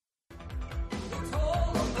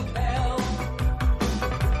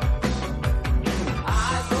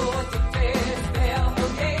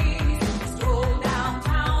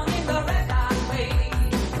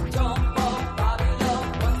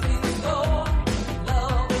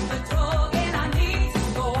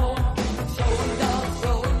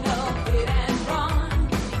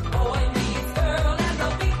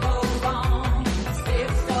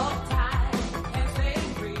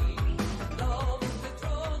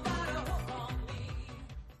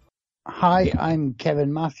Hi, I'm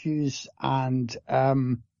Kevin Matthews, and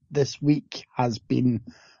this week has been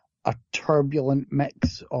a turbulent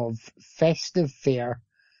mix of festive fare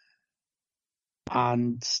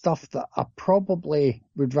and stuff that I probably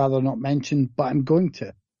would rather not mention, but I'm going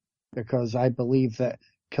to, because I believe that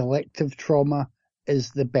collective trauma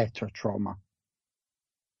is the better trauma.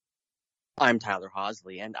 I'm Tyler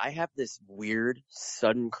Hosley, and I have this weird,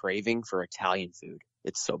 sudden craving for Italian food.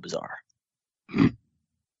 It's so bizarre.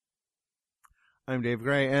 I'm Dave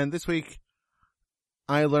Gray, and this week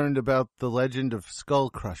I learned about the legend of Skull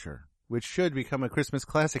Crusher, which should become a Christmas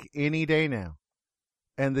classic any day now.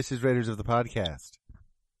 And this is Raiders of the Podcast.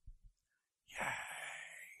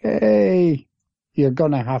 Yay! You're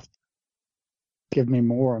gonna have to give me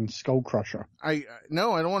more on Skull Crusher.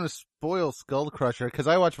 No, I don't want to spoil Skull Crusher, because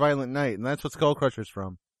I watch Violent Night, and that's what Skull Crusher's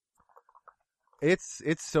from. It's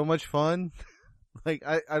so much fun. Like,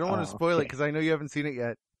 I don't want to spoil it, because I know you haven't seen it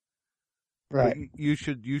yet. Right. But you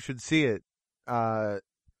should see it.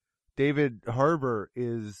 David Harbour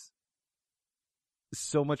is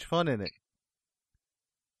so much fun in it.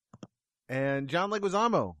 And John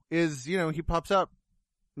Leguizamo is, he pops up.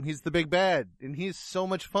 And he's the big bad. And he's so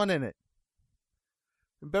much fun in it.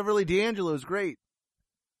 And Beverly D'Angelo is great.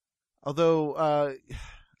 Although,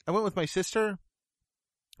 I went with my sister.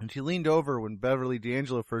 And she leaned over when Beverly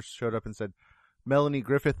D'Angelo first showed up and said, "Melanie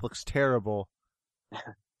Griffith looks terrible."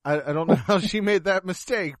 I don't know how she made that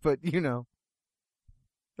mistake, but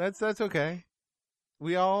that's okay.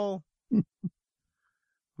 We all go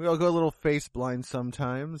a little face blind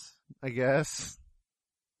sometimes, I guess.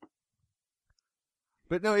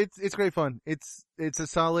 But no, it's great fun. It's a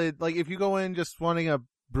solid, like, if you go in just wanting a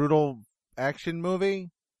brutal action movie,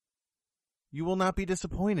 you will not be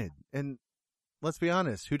disappointed. And let's be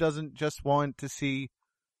honest, who doesn't just want to see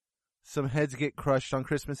some heads get crushed on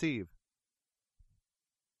Christmas Eve?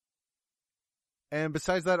 And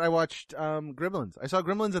besides that, I watched Gremlins. I saw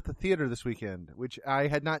Gremlins at the theater this weekend, which I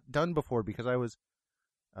had not done before because I was...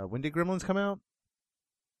 when did Gremlins come out?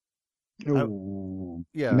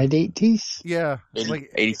 Yeah. Mid-80s? Yeah.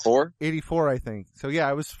 84? 84, I think. So yeah,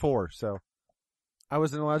 I was 4, so I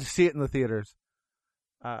wasn't allowed to see it in the theaters.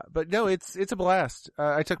 But no, it's a blast.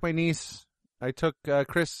 I took my niece. I took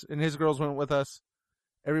Chris and his girls went with us.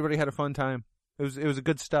 Everybody had a fun time. It was a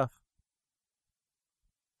good stuff.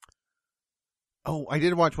 Oh, I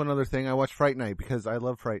did watch one other thing. I watched Fright Night because I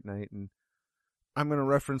love Fright Night, and I'm going to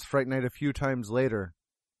reference Fright Night a few times later.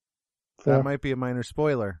 Fair. That might be a minor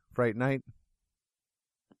spoiler. Fright Night.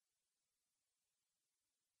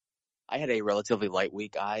 I had a relatively light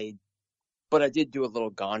week, but I did do a little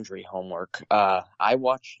Gondry homework. I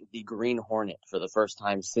watched The Green Hornet for the first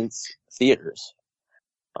time since theaters.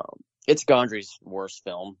 It's Gondry's worst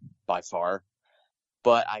film by far.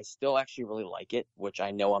 But I still actually really like it, which I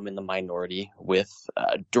know I'm in the minority with.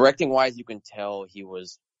 Directing wise, you can tell he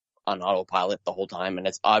was on autopilot the whole time, and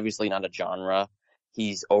it's obviously not a genre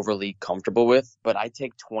he's overly comfortable with. But I'd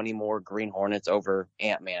take 20 more Green Hornets over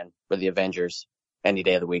Ant-Man for the Avengers any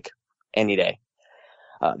day of the week. Any day.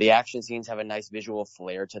 The action scenes have a nice visual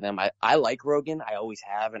flair to them. I like Rogen. I always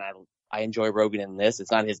have, and I enjoy Rogen in this. It's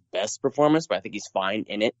not his best performance, but I think he's fine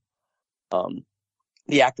in it.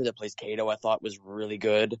 The actor that plays Kato, I thought, was really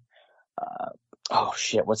good.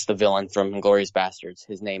 What's the villain from Inglourious Bastards?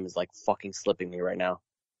 His name is, fucking slipping me right now.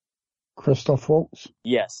 Christoph Waltz?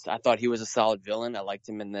 Yes, I thought he was a solid villain. I liked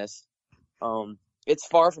him in this. It's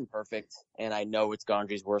far from perfect, and I know it's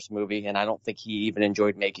Gondry's worst movie, and I don't think he even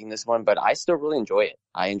enjoyed making this one, but I still really enjoy it.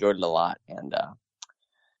 I enjoyed it a lot, and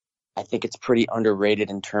I think it's pretty underrated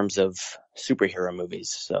in terms of superhero movies.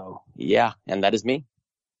 So, yeah, and that is me.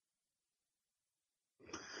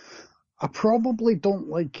 I probably don't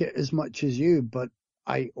like it as much as you, but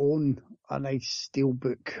I own a nice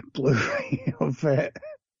Steelbook Blu-ray of it.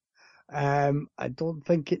 I don't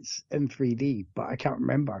think it's in 3D, but I can't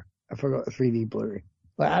remember if I got a 3D Blu-ray.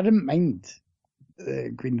 I didn't mind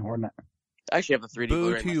the Green Hornet. I actually have a 3D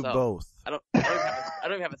Blu-ray Boo to you myself. both. I don't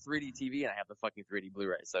even have a 3D TV, and I have the fucking 3D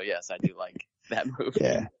Blu-ray. So yes, I do like that movie.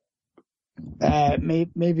 Yeah.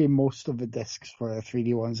 Maybe most of the discs for the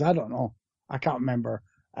 3D ones. I don't know. I can't remember.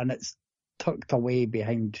 And it's tucked away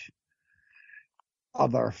behind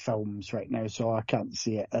other films right now, so I can't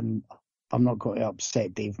see it, and I'm not going to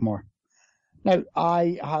upset Dave more. Now,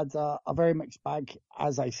 I had a very mixed bag,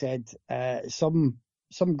 as I said. Some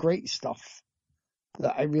great stuff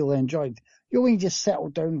that I really enjoyed. You only just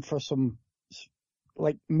settled down for some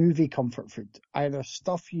movie comfort food, either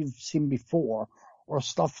stuff you've seen before or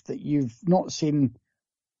stuff that you've not seen,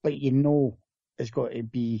 but you know is going to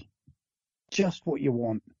be just what you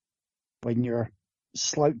want when you're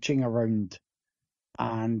slouching around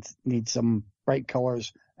and need some bright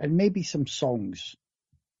colours and maybe some songs.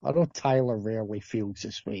 I know Tyler rarely feels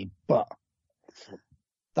this way, but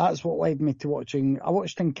that's what led me to watching. I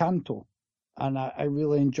watched Encanto, and I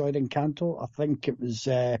really enjoyed Encanto. I think it was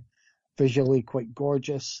visually quite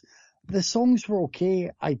gorgeous. The songs were okay.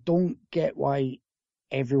 I don't get why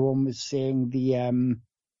everyone was saying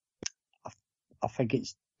I think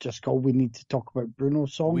it's just called "We Need to Talk About Bruno"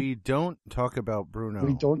 song. We don't talk about Bruno.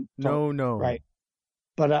 We don't. No. Right.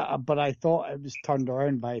 But I thought it was turned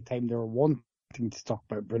around by the time they were wanting to talk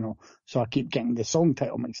about Bruno, so I keep getting the song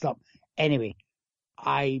title mixed up. Anyway,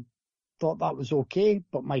 I thought that was okay,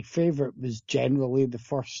 but my favourite was generally the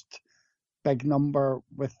first big number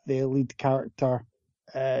with the lead character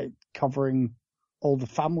covering all the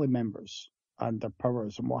family members and their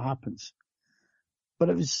powers and what happens. But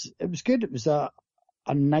it was good. It was a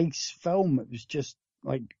nice film. It was just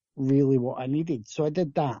like really what I needed. So I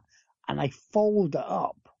did that, and I followed it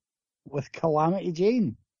up with Calamity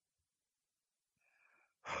Jane.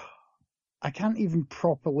 I can't even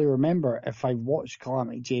properly remember if I watched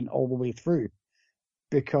Calamity Jane all the way through,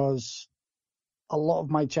 because a lot of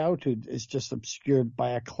my childhood is just obscured by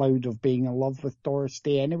a cloud of being in love with Doris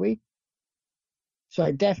Day anyway. So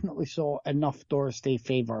I definitely saw enough Doris Day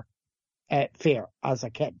fare as a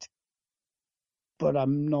kid. But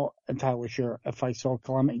I'm not entirely sure if I saw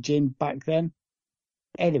Calamity Jane back then.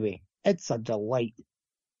 Anyway, it's a delight.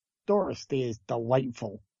 Doris Day is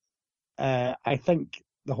delightful. I think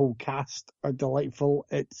the whole cast are delightful.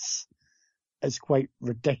 It's quite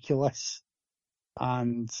ridiculous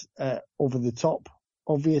and over the top,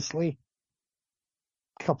 obviously.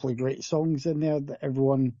 A couple of great songs in there that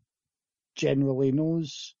everyone generally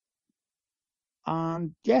knows.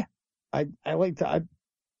 And yeah, I liked it.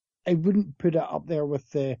 I wouldn't put it up there with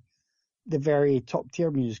the very top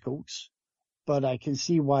tier musicals, but I can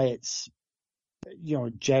see why it's,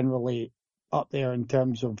 generally up there in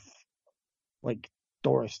terms of like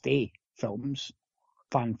Doris Day films,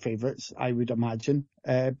 fan favourites, I would imagine,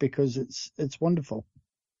 because it's wonderful.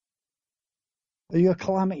 Are you a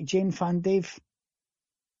Calamity Jane fan, Dave?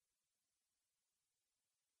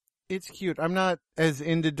 It's cute. I'm not as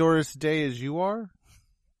into Doris Day as you are,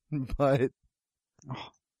 but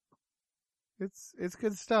it's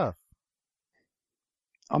good stuff.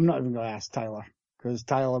 I'm not even going to ask Tyler, because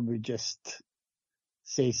Tyler would just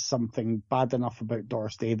say something bad enough about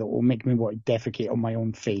Doris Day that will make me want to defecate on my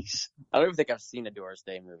own face. I don't even think I've seen a Doris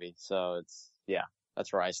Day movie, so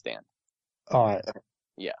that's where I stand. All right.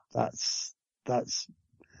 Yeah. That's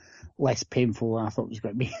less painful than I thought it was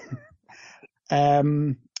going to be.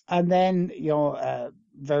 And then,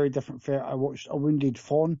 very different fare. I watched A Wounded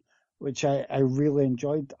Fawn, which I really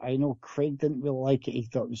enjoyed. I know Craig didn't really like it. He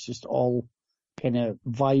thought it was just all kind of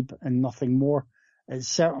vibe and nothing more. It's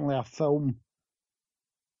certainly a film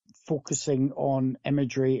focusing on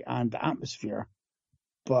imagery and atmosphere,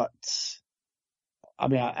 but I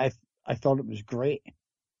mean, I thought it was great.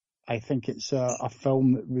 I think it's a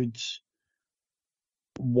film that would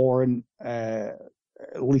warrant at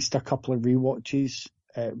least a couple of rewatches.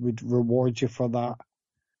 Would reward you for that.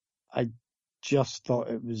 I just thought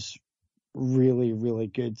it was really, really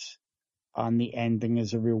good, and the ending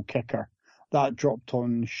is a real kicker. That dropped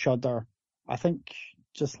on Shudder, I think,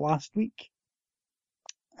 just last week.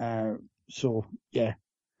 So yeah,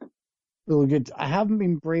 really good. I haven't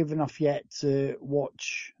been brave enough yet to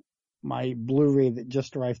watch my Blu-ray that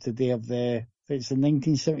just arrived today of it's the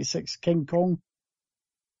 1976 King Kong.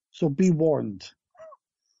 So be warned,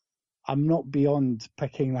 I'm not beyond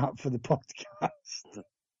picking that for the podcast.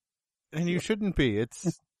 And you shouldn't be.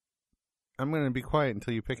 I'm going to be quiet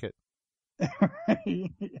until you pick it.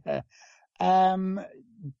 Yeah.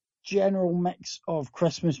 General mix of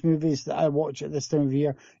Christmas movies that I watch at this time of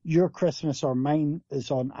year. Your Christmas or Mine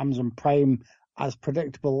is on Amazon Prime. As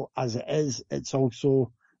predictable as it is, it's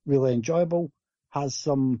also really enjoyable. Has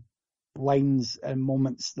some lines and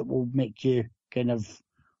moments that will make you kind of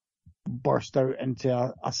burst out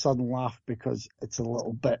into a sudden laugh because it's a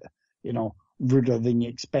little bit, ruder than you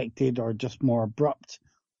expected or just more abrupt.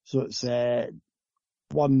 So it's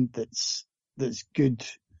one that's good.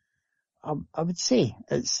 I would say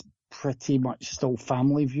it's pretty much still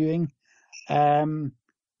family viewing. The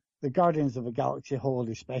Guardians of the Galaxy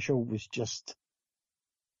Holiday Special was just,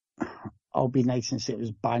 I'll be nice and say it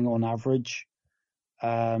was bang on average.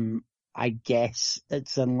 I guess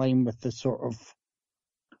it's in line with the sort of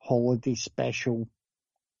holiday special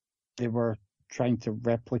they were trying to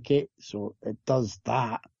replicate, so it does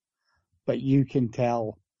that. But you can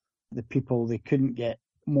tell the people they couldn't get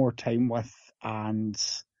more time with and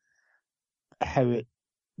how it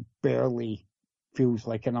barely feels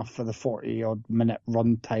like enough for the 40-odd minute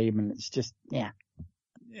runtime, and it's just, yeah,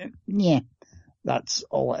 that's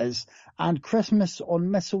all it is. And Christmas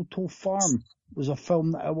on Mistletoe Farm was a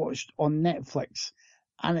film that I watched on Netflix,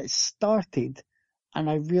 and it started, and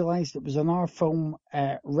I realised it was another film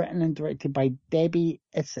written and directed by Debbie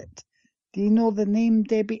Izzet. Do you know the name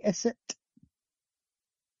Debbie Izzet?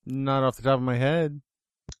 Not off the top of my head.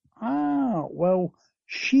 Ah, well,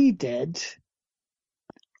 she did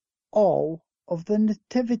all of the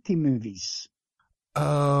Nativity movies.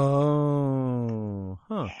 Oh,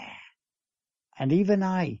 huh. And even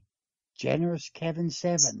I, generous Kevin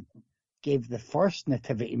Seven, gave the first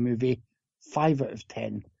Nativity movie 5 out of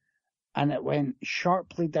 10. And it went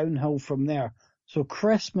sharply downhill from there. So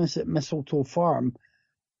Christmas at Mistletoe Farm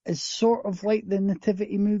is sort of like the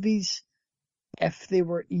Nativity movies, if they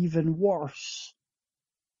were even worse.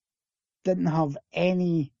 Didn't have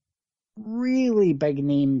any really big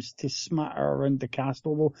names to smatter around the cast,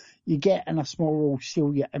 although you get in a small role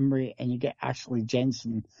Celia Imrie and you get Ashley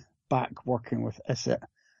Jensen back working with Izzet.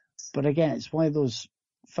 But again, it's one of those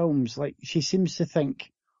films, like, she seems to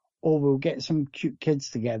think, oh, we'll get some cute kids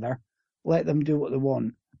together, let them do what they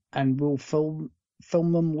want, and we'll film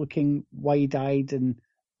them looking wide-eyed and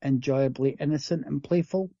enjoyably innocent and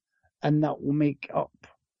playful, and that will make up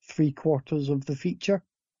 3/4 of the feature.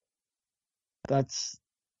 That's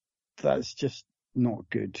just not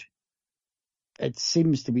good. It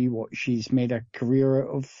seems to be what she's made a career out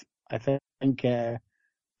of. I think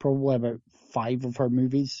probably about 5 of her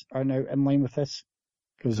movies are now in line with this,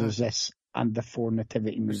 because there's this and the 4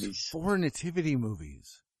 Nativity movies. There's 4 Nativity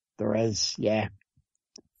movies. There is, yeah.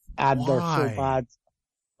 And they're so bad,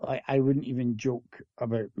 I wouldn't even joke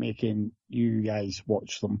about making you guys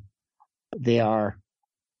watch them. They are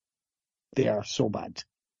so bad.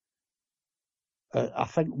 I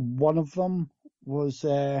think one of them was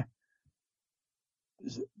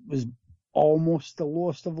almost the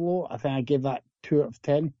lowest of the low. I think I gave that 2 out of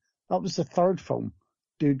 10. That was the third film,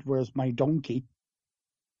 Dude, Where's My Donkey?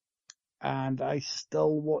 And I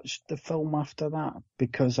still watched the film after that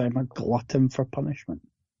because I'm a glutton for punishment.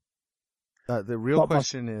 The real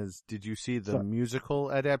question is, did you see the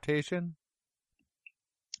musical adaptation?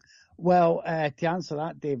 Well, to answer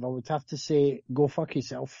that, Dave, I would have to say, go fuck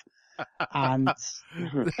yourself. And that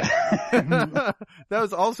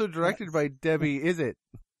was also directed by Debbie Izzet.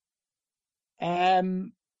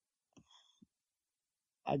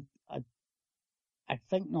 I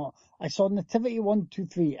think not. I saw Nativity 1, 2,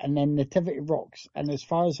 3, and then Nativity Rocks, and as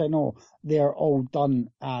far as I know, they are all done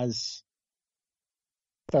as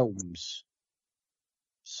films.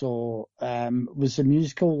 So, was the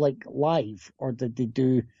musical like live, or did they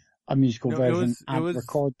do a musical version and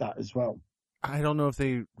record that as well? I don't know if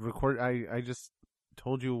they record. I just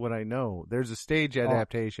told you what I know. There's a stage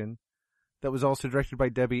adaptation that was also directed by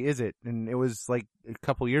Debbie Izzet, and it was like a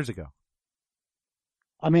couple years ago.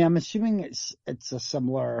 I mean, I'm assuming it's a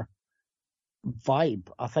similar vibe.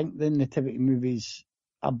 I think the Nativity movies,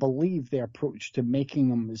 I believe their approach to making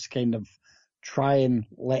them is kind of try and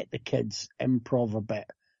let the kids improv a bit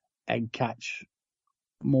and catch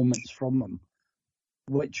moments from them,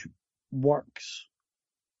 which works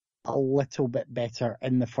a little bit better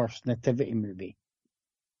in the first Nativity movie.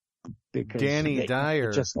 Because Danny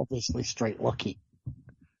Dyer, just obviously straight lucky.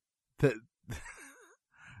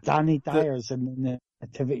 Danny Dyer's in the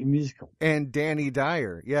Nativity musical. And Danny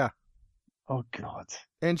Dyer, yeah. Oh, God.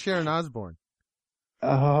 And Sharon Osbourne.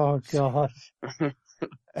 Oh, God.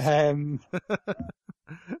 The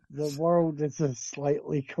world is a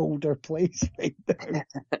slightly colder place right now.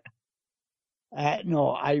 No,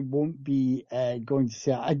 I won't be going to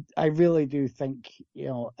say it. I really do think,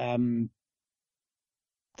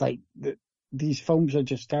 these films are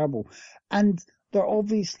just terrible. And they're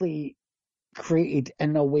obviously created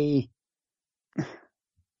in a way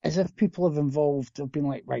as if people have been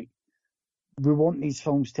like, right, we want these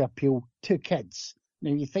films to appeal to kids.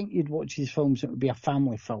 Now, you think you'd watch these films, it would be a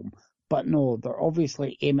family film, but no, they're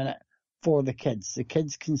obviously aiming it for the kids. The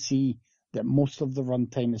kids can see that most of the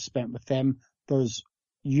runtime is spent with them. There's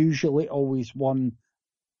usually always one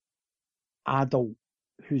adult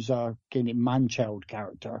who's a kind of man-child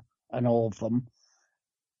character in all of them.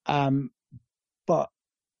 But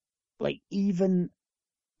like, even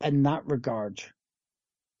in that regard,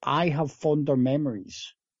 I have fonder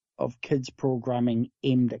memories of kids programming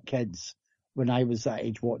aimed at kids when I was that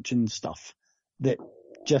age watching stuff that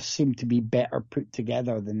just seemed to be better put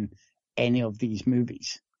together than any of these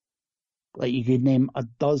movies. Like, you could name a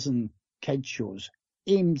dozen kids shows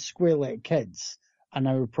aimed squarely at kids, and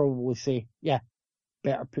I would probably say, yeah,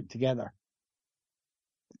 better put together.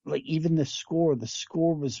 Like, even the score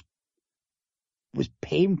was was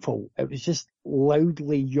painful. It was just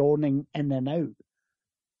loudly yawning in and out.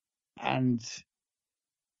 And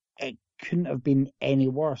it couldn't have been any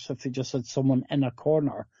worse if they just had someone in a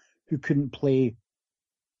corner who couldn't play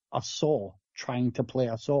a saw, trying to play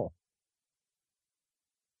a saw.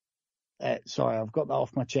 Sorry, I've got that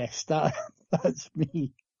off my chest. That's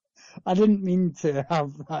me. I didn't mean to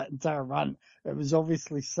have that entire rant. It was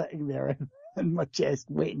obviously sitting there in my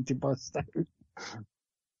chest waiting to burst out.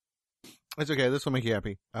 It's okay. This will make you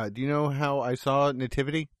happy. Do you know how I saw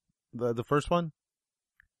Nativity? The first one?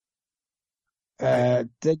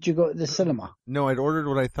 Did you go to the cinema? No, I'd ordered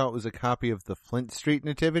what I thought was a copy of the Flint Street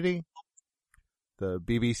Nativity. The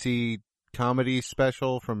BBC comedy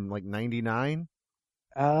special from like 99.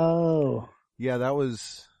 Oh. Yeah, that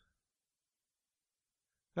was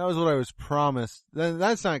what I was promised.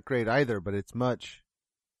 That's not great either, but it's much,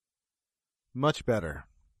 much better.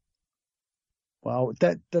 Well,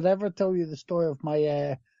 did I ever tell you the story of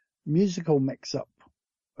my musical mix-up?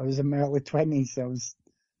 I was in my early 20s. I was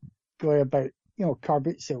going about, car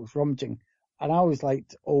boot sales, rummaging, and I always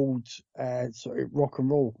liked old sort of rock and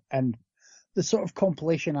roll and the sort of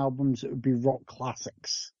compilation albums that would be rock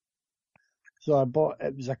classics. So I bought,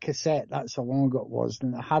 it was a cassette, that's how long ago it was,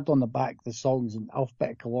 and it had on the back the songs in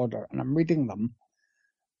alphabetical order, and I'm reading them,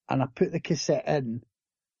 and I put the cassette in,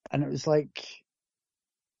 and it was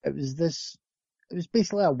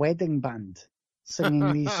basically a wedding band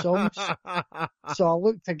singing these songs. So I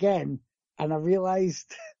looked again, and I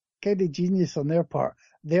realised, kind of genius on their part,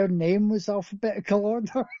 their name was alphabetical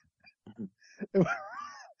order.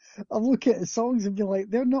 I'm looking at the songs and be like,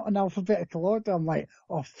 they're not in alphabetical order. I'm like,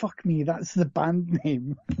 oh, fuck me, that's the band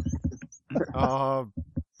name.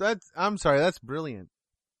 I'm sorry, that's brilliant.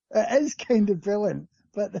 It is kind of brilliant,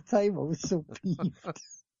 but at the time I was so peeved.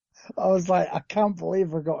 I was like, I can't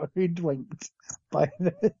believe I got hoodwinked by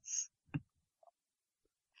this.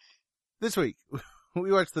 This week,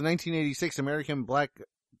 we watched the 1986 American black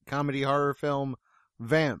comedy horror film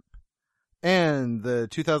Vamp and the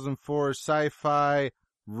 2004 sci-fi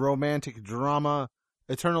romantic drama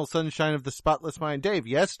Eternal Sunshine of the Spotless Mind. Dave,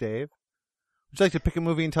 yes, Dave. Would you like to pick a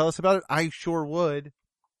movie and tell us about it? I sure would.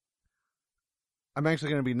 I'm actually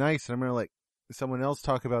going to be nice, and I'm going to let someone else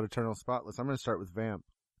talk about Eternal Spotless. I'm going to start with Vamp.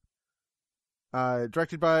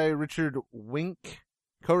 Directed by Richard Wink,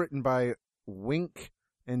 co-written by Wink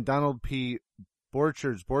and Donald P.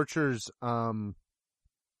 Borchers.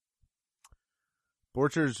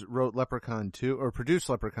 Borchers wrote Leprechaun 2, or produced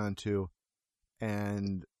Leprechaun 2,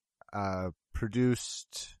 and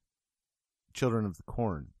produced Children of the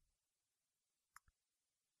Corn,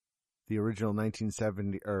 the original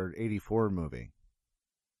 1970 or 84 movie.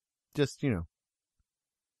 Just,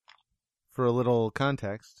 for a little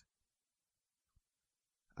context.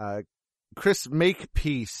 Chris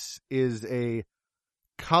Makepeace is a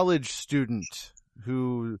college student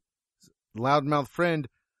whose loudmouth friend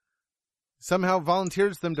somehow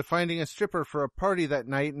volunteers them to finding a stripper for a party that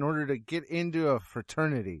night in order to get into a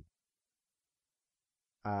fraternity.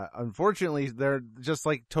 Unfortunately, they're just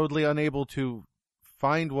totally unable to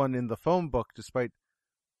find one in the phone book, despite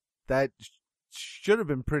that should have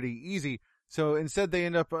been pretty easy. So instead they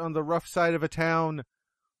end up on the rough side of a town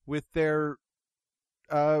with their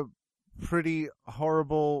pretty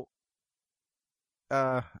horrible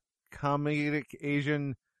comedic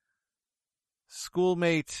Asian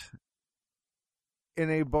schoolmate in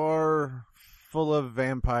a bar full of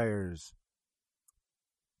vampires.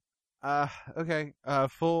 Okay.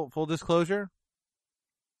 Full disclosure.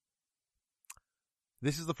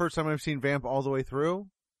 This is the first time I've seen Vamp all the way through.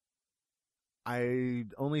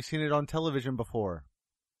 I'd only seen it on television before.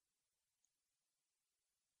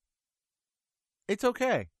 It's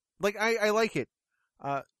okay. I like it.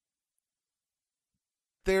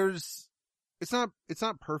 It's not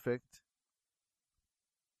perfect.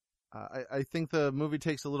 I think the movie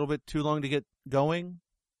takes a little bit too long to get going.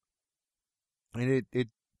 And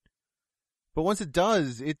but once it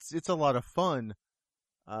does, it's a lot of fun.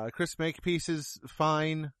 Chris Makepeace is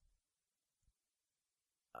fine.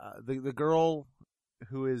 The girl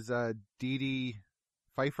who is Dee Dee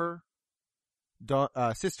Pfeiffer,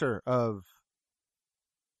 sister of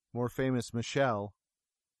more famous Michelle,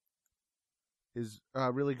 is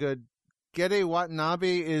really good. Gede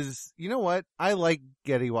Watanabe is, you know what? I like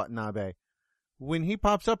Gede Watanabe. When he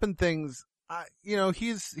pops up in things,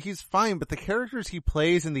 he's fine, but the characters he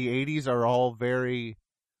plays in the 80s are all very,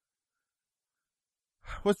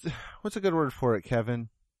 what's a good word for it, Kevin?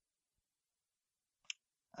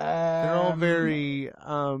 They're all very,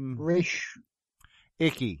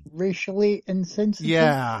 icky. Racially insensitive?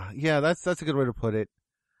 Yeah, that's a good way to put it.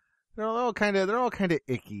 they're all kind of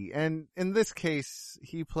icky. And in this case,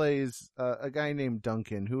 he plays a guy named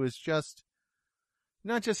Duncan, who is just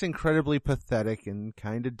not just incredibly pathetic and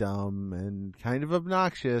kind of dumb and kind of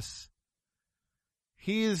obnoxious.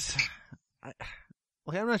 He's, I'm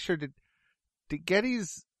not sure, did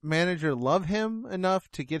Getty's manager love him enough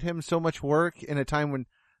to get him so much work in a time when,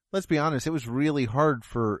 let's be honest, it was really hard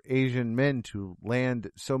for Asian men to land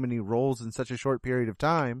so many roles in such a short period of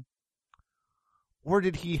time? Or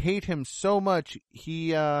did he hate him so much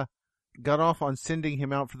he got off on sending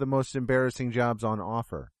him out for the most embarrassing jobs on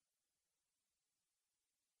offer?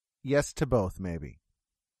 Yes to both, maybe.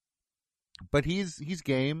 But he's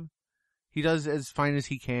game. He does as fine as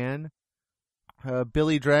he can.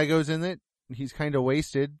 Billy Drago's in it. He's kind of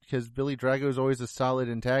wasted because Billy Drago's always a solid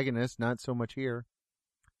antagonist, not so much here.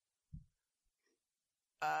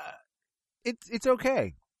 It's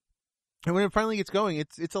okay. And when it finally gets going,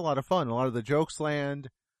 it's a lot of fun. A lot of the jokes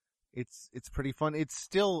land. It's pretty fun.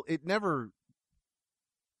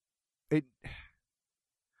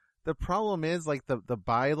 The problem is, like, the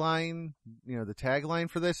byline, the tagline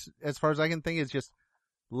for this, as far as I can think, is just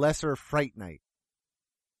lesser Fright Night.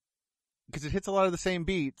 Because it hits a lot of the same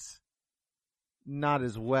beats, not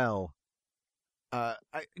as well.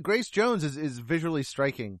 Grace Jones is visually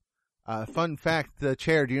striking. Fun fact, the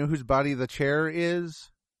chair, do you know whose body the chair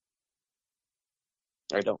is?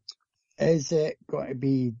 I don't. Is it going to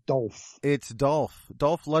be Dolph? It's Dolph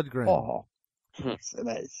Lundgren. Oh, yes, it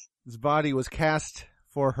is. His body was cast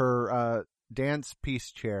for her dance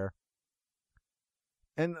piece chair.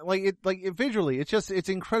 And visually, it's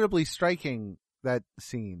incredibly striking, that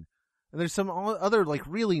scene. And there's some other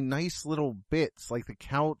really nice little bits, like the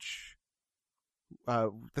couch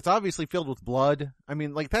that's obviously filled with blood. I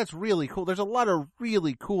mean, that's really cool. There's a lot of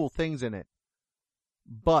really cool things in it.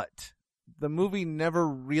 But the movie never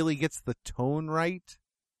really gets the tone right.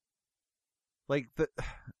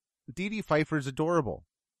 Dee Dee Pfeiffer's adorable.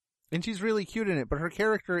 And she's really cute in it, but her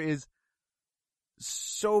character is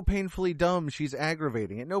so painfully dumb, she's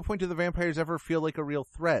aggravating. At no point do the vampires ever feel like a real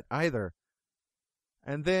threat, either.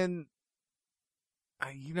 And then,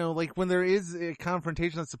 when there is a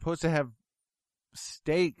confrontation that's supposed to have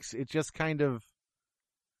stakes, it just kind of,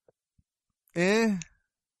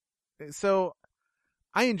 So,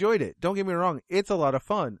 I enjoyed it. Don't get me wrong. It's a lot of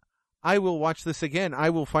fun. I will watch this again. I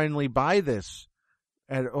will finally buy this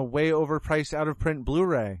at a way overpriced out-of-print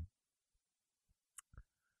Blu-ray.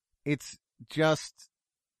 It's just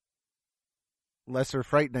lesser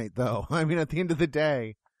Fright Night, though. I mean, at the end of the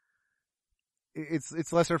day,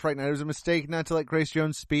 it's lesser Fright Night. It was a mistake not to let Grace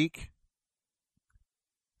Jones speak.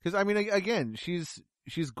 Because, I mean, again, she's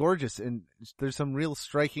gorgeous, and there's some real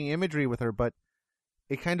striking imagery with her, but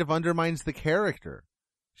it kind of undermines the character.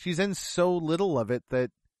 She's in so little of it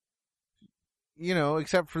that,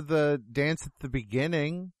 except for the dance at the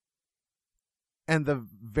beginning and the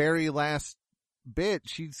very last bit,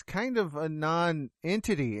 she's kind of a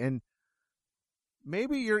non-entity, and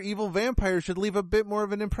maybe your evil vampire should leave a bit more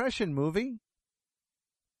of an impression, movie.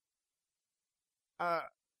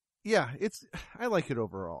 Yeah, I like it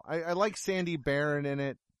overall. I like Sandy Barron in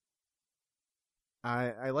it.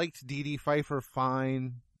 I liked Dee Dee Pfeiffer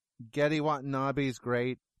fine. Getty Watanabe's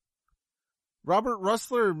great. Robert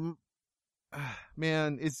Russler,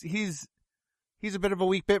 man, he's a bit of a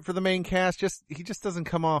weak bit for the main cast. He just doesn't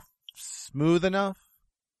come off smooth enough.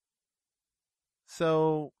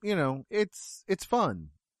 So, it's fun.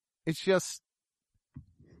 It's just,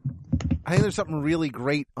 I think there's something really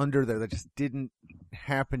great under there that just didn't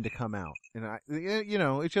happen to come out. And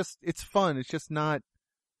it's fun. It's just not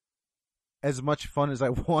as much fun as I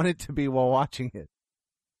want it to be while watching it.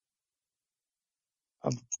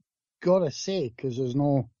 I've got to say, because there's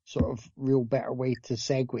no sort of real better way to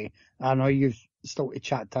segue. I know you've still to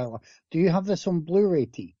chat, Tyler. Do you have this on Blu-ray,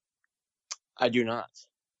 T? I do not.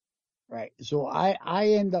 Right. So I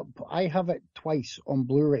have it twice on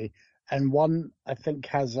Blu-ray, and one I think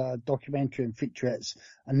has a documentary and featurettes,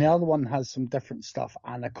 and the other one has some different stuff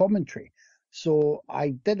and a commentary. So I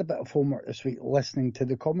did a bit of homework this week listening to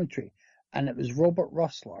the commentary, and it was Robert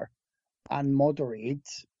Russler and moderated,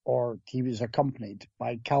 or he was accompanied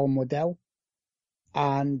by Callum Waddell.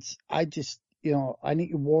 And I just, I need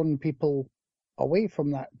to warn people away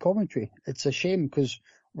from that commentary. It's a shame because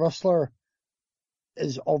Russler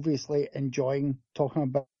is obviously enjoying talking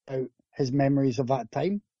about his memories of that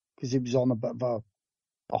time, because he was on a bit of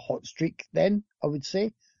a hot streak then, I would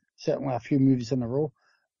say. Certainly a few movies in a row.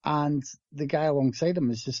 And the guy alongside him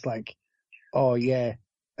is just like, oh yeah,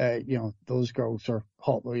 those girls are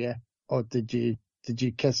hot though, yeah. Oh, did you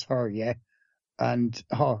kiss her? Yeah. And,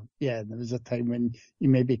 oh yeah, there was a time when you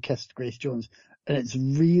maybe kissed Grace Jones. and it's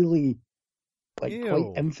really quite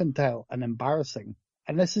Ew. infantile and embarrassing.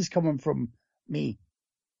 And this is coming from me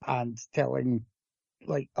and telling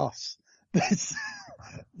us.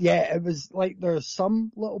 Yeah, it was like there's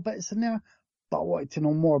some little bits in there, but I wanted to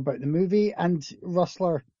know more about the movie. And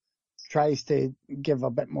Rustler tries to give a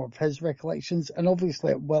bit more of his recollections, and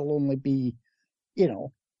obviously it will only be,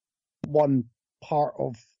 one part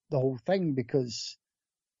of the whole thing because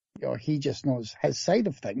he just knows his side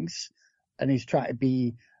of things, and he's trying to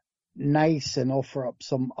be nice and offer up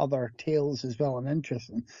some other tales as well and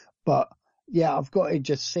interesting. But yeah, I've got to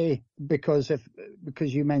just say, because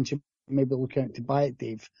you mentioned maybe looking out to buy it,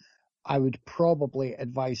 Dave, I would probably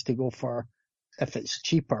advise to go for, if it's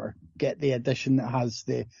cheaper, get the edition that has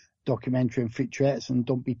the documentary and featurettes, and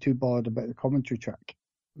don't be too bothered about the commentary track.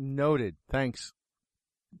 Noted. Thanks.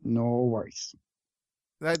 No worries.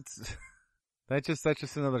 That's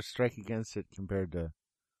just another strike against it compared to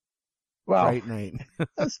Well, Fright Night.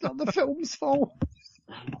 that's not the film's fault.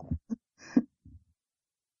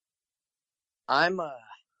 I'm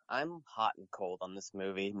hot and cold on this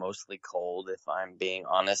movie, mostly cold if I'm being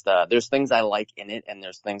honest. There's things I like in it and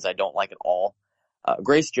there's things I don't like at all.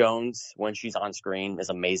 Grace Jones, when she's on screen, is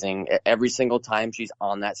amazing. Every single time she's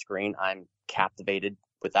on that screen, I'm captivated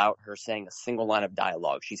without her saying a single line of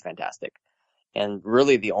dialogue. She's fantastic. And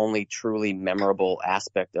really the only truly memorable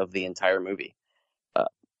aspect of the entire movie.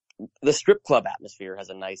 The strip club atmosphere has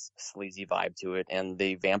a nice sleazy vibe to it, and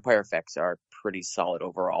the vampire effects are pretty solid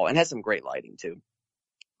overall, and has some great lighting too.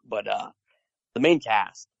 But the main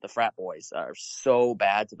cast, the frat boys, are so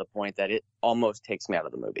bad to the point that it almost takes me out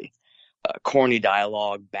of the movie. Corny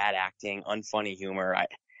dialogue, bad acting, unfunny humor.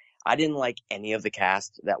 I didn't like any of the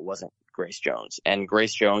cast that wasn't Grace Jones, and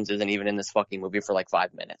Grace Jones isn't even in this fucking movie for like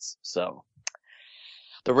 5 minutes. So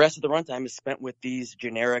the rest of the runtime is spent with these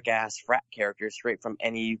generic ass frat characters straight from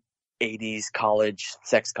any 80s college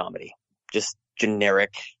sex comedy. Just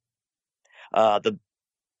generic. The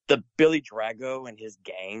Billy Drago and his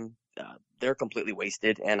gang, they're completely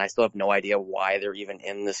wasted, and I still have no idea why they're even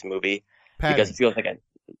in this movie. Patty, Because it feels like I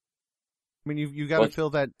mean, you got to fill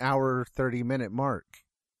that hour 30-minute mark.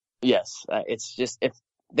 Yes, it's just, if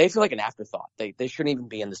they feel like an afterthought. They shouldn't even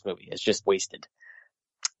be in this movie. It's just wasted.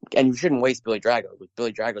 And you shouldn't waste Billy Drago.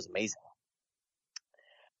 Billy Drago's amazing.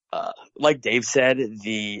 Like Dave said,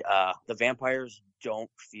 the vampires don't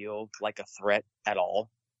feel like a threat at all,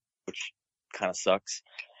 which kind of sucks.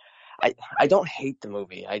 I don't hate the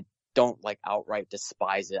movie. I don't like outright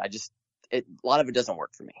despise it. A lot of it doesn't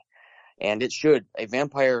work for me. And it should. A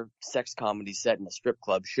vampire sex comedy set in a strip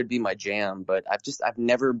club should be my jam, but I've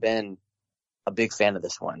never been a big fan of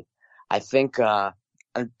this one. I think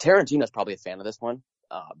Tarantino's probably a fan of this one,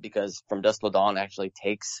 because From Dusk Till Dawn actually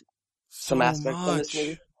takes some aspects from this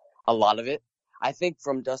movie. A lot of it. I think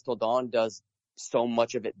From Dusk Till Dawn does so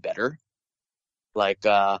much of it better. Like,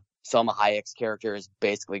 Selma Hayek's character is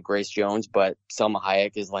basically Grace Jones, but Selma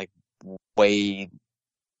Hayek is like way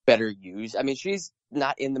better used. I mean, she's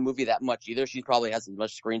not in the movie that much either. She probably has as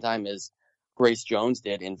much screen time as Grace Jones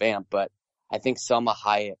did in Vamp, but I think Selma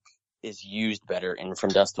Hayek is used better in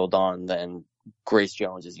From Dusk Till Dawn than Grace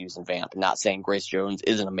Jones is used in Vamp. Not saying Grace Jones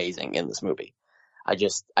isn't amazing in this movie. I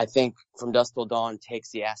think From Dusk Till Dawn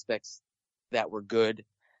takes the aspects that were good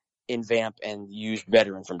in Vamp and used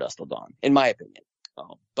better in From Dusk Till Dawn, in my opinion.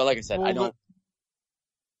 But like I said, I don't.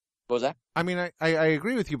 What was that? I mean, I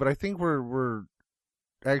agree with you, but I think we're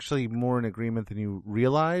actually more in agreement than you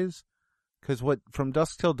realize. Because what From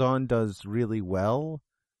Dusk Till Dawn does really well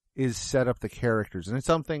is set up the characters, and it's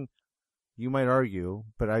something you might argue,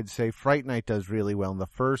 but I'd say Fright Night does really well in the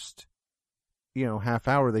first, half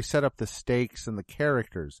hour. They set up the stakes and the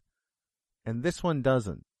characters, and this one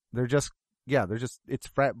doesn't. It's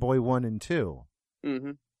Frat Boy 1 and 2.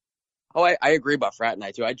 Mm-hmm. Oh, I agree about Frat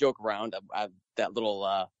Night too. I joke around. That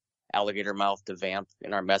little alligator mouth to Vamp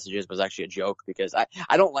in our messages was actually a joke, because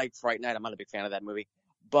I don't like Fright Night. I'm not a big fan of that movie,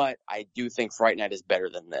 but I do think Fright Night is better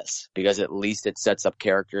than this, because at least it sets up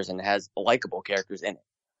characters and has likable characters in it.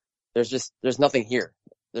 There's nothing here.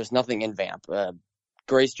 There's nothing in Vamp.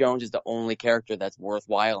 Grace Jones is the only character that's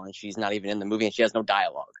worthwhile, and she's not even in the movie, and she has no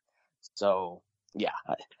dialogue. So yeah,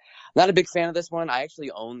 not a big fan of this one. I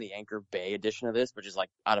actually own the Anchor Bay edition of this, which is like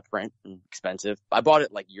out of print and expensive. I bought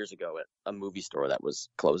it like years ago at a movie store that was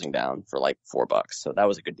closing down for like $4, so that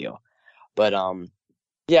was a good deal. But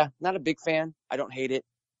yeah, not a big fan. I don't hate it.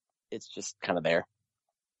 It's just kind of there.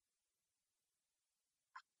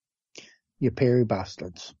 You Perry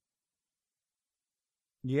bastards.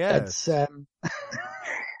 Yeah,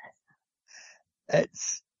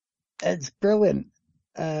 it's brilliant.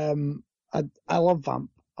 I love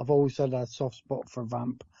Vamp. I've always had a soft spot for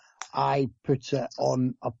Vamp. I put it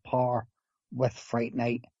on a par with Fright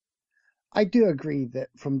Night. I do agree that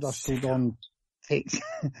From Dusk Till Dawn takes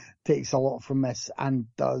takes a lot from this and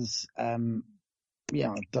does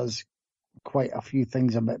does quite a few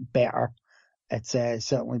things a bit better. It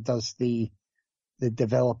certainly does the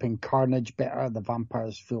developing carnage better. The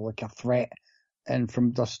vampires feel like a threat in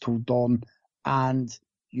From Dusk Till Dawn, and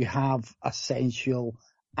you have a sensual,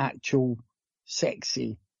 actual,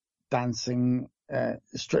 sexy dancing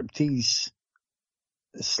striptease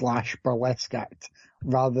 / burlesque act,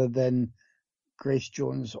 rather than Grace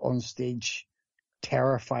Jones on stage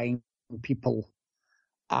terrifying people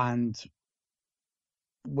and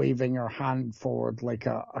waving her hand forward like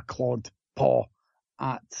a clawed paw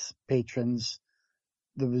at patrons.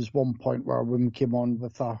 There was one point where a woman came on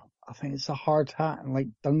with I think it's a hard hat and like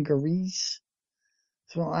dungarees,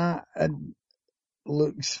 something like that, and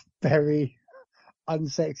looks very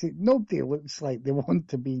unsexy. Nobody looks like they want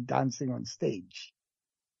to be dancing on stage.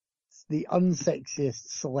 It's the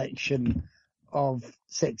unsexiest selection of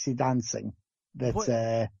sexy dancing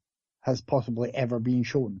that has possibly ever been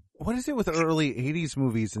shown. What is it with early 80s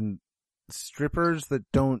movies and strippers that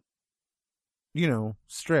don't,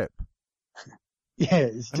 strip? Yeah,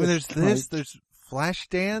 there's there's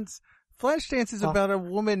Flashdance. Flashdance is about a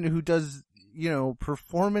woman who does,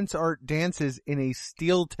 performance art dances in a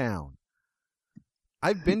steel town.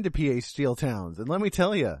 I've been to PA steel towns, and let me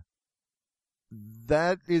tell you,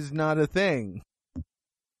 that is not a thing.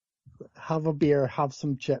 Have a beer, have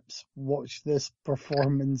some chips, watch this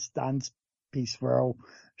performance dance piece where I'll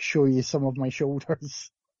show you some of my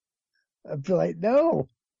shoulders. I'd be like, no,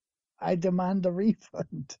 I demand a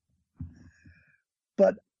refund.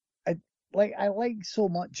 But I like so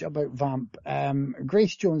much about Vamp.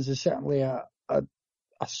 Grace Jones is certainly a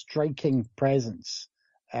striking presence.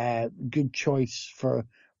 Good choice for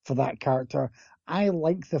that character. I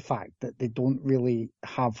like the fact that they don't really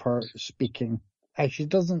have her speaking. She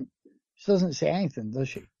doesn't say anything, does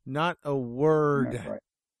she? Not a word. No,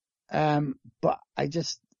 right. But I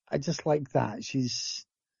just like that. She's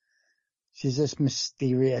this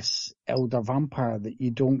mysterious elder vampire that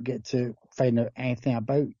you don't get to find out anything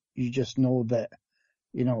about. You just know that,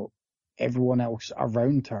 everyone else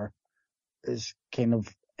around her is kind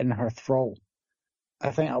of in her thrall.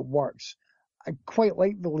 I think it works. I quite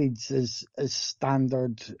like the leads as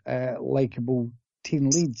standard, likable teen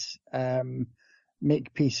leads.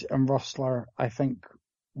 Makepeace and Rustler, I think,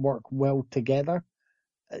 work well together.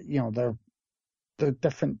 They're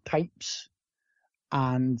different types,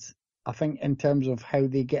 and I think in terms of how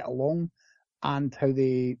they get along and how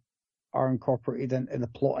they are incorporated into the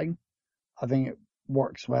plotting, I think it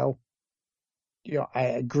works well. I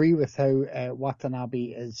agree with how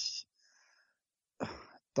Watanabe is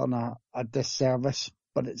done a disservice,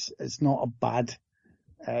 but it's not a bad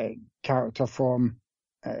character form.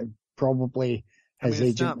 Probably his it's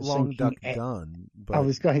agent not was Long thinking, Duck Done. But... I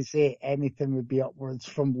was going to say anything would be upwards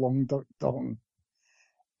from Long Duck Dong.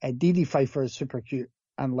 Dee Dee Pfeiffer is super cute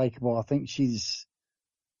and likable. I think she's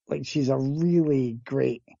a really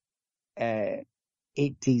great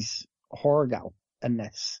 80s horror gal in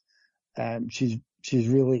this. She's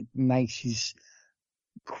really nice. She's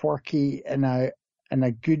quirky in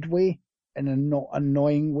a good way, in a not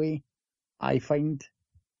annoying way, I find.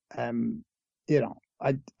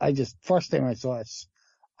 I just, first time I saw this,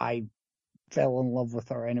 I fell in love with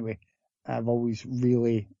her anyway. I've always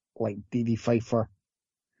really liked Dee Dee Pfeiffer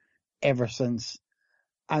ever since.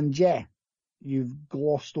 And yeah, you've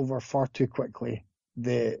glossed over far too quickly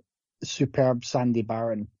the superb Sandy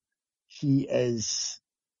Baron. He is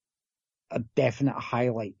a definite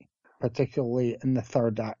highlight, particularly in the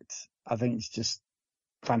third act. I think it's just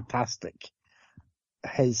fantastic.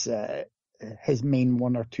 His main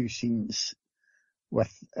one or two scenes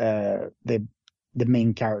with the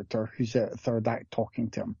main character who's at third act talking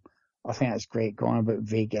to him. I think that's great, going about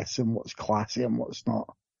Vegas and what's classy and what's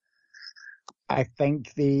not. I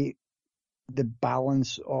think the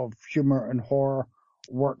balance of humor and horror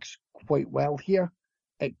works quite well here.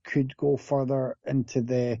 It could go further into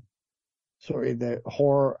the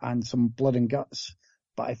horror and some blood and guts,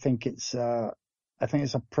 but I think it's a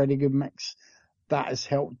pretty good mix. That is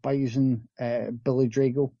helped by using Billy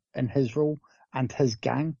Drago in his role and his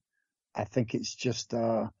gang. I think it's just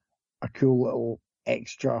a cool little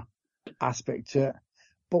extra aspect to it.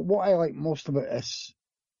 But what I like most about this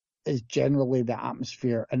is generally the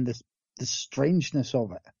atmosphere and the strangeness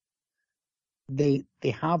of it.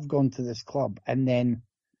 They have gone to this club and then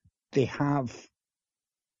they have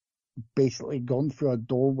basically gone through a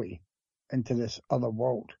doorway into this other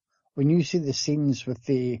world. When you see the scenes with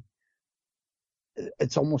the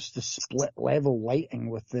it's almost the split level lighting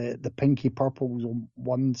with the pinky purples on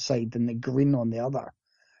one side and the green on the other.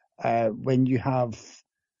 When you have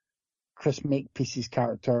Chris Makepeace's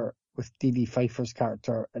character with Dee Pfeiffer's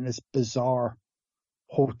character in this bizarre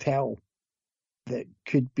hotel that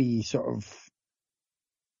could be sort of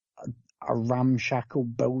a ramshackle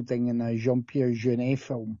building in a Jean-Pierre Jeunet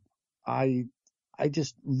film. I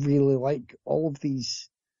just really like all of these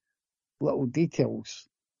little details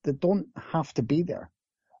that don't have to be there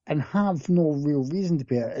and have no real reason to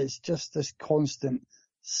be there. It's just this constant,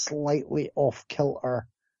 slightly off-kilter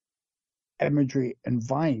imagery and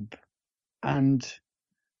vibe. And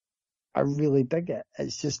I really dig it.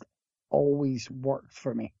 It's just always worked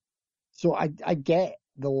for me. So I get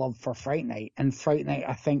the love for Fright Night, and Fright Night,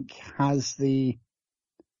 I think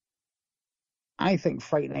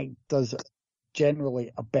Fright Night does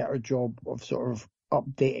generally a better job of sort of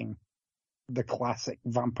updating the classic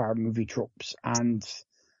vampire movie tropes and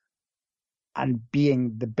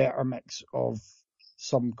being the better mix of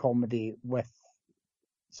some comedy with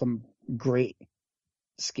some great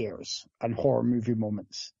scares and horror movie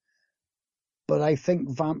moments. But I think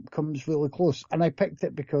Vamp comes really close, and I picked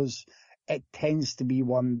it because it tends to be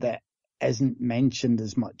one that isn't mentioned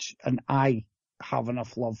as much, and I have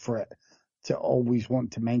enough love for it to always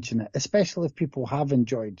want to mention it, especially if people have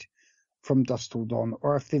enjoyed From Dusk Till Dawn,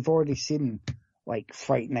 or if they've already seen like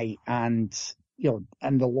Fright Night and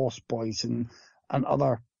and The Lost Boys and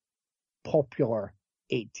other popular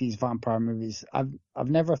 80s vampire movies. I've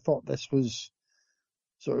never thought this was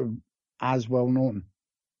sort of as well known.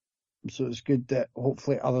 So it's good that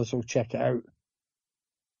hopefully others will check it out.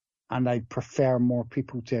 And I prefer more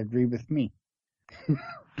people to agree with me.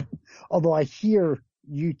 Although I hear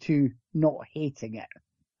you two not hating it.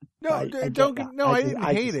 No, I didn't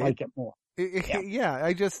hate it. I like it more.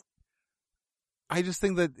 I just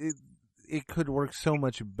think that it could work so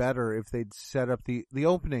much better if they'd set up the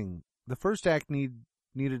opening. The first act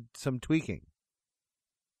needed some tweaking.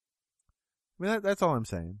 I mean, that's all I'm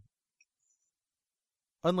saying.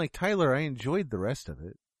 Unlike Tyler, I enjoyed the rest of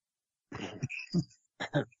it.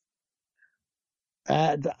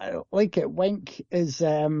 Like it, Wink is,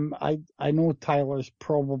 I know Tyler's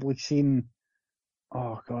probably seen,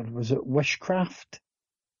 oh God, was it Wishcraft?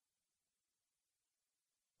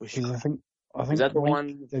 I think is that the Wink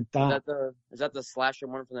one? did that. Is that the slasher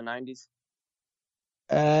one from the 90s?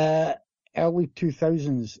 Early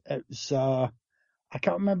 2000s. It's, I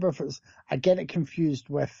can't remember if it's, I get it confused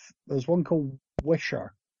with, there's one called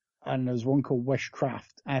Wisher and there's one called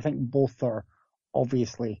Wishcraft. I think both are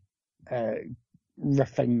obviously,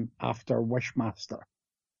 riffing after Wishmaster.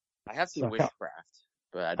 I have seen Wishcraft,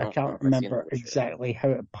 but I can't remember exactly how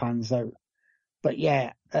it pans out. But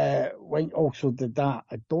yeah, Wink also did that.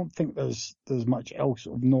 I don't think there's much else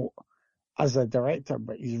of note as a director,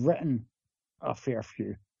 but he's written a fair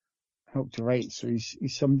few. Helped to write, so he's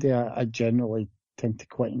somebody I generally tend to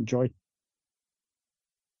quite enjoy.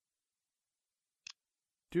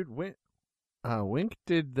 Dude, Wink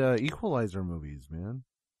did Equalizer movies, man.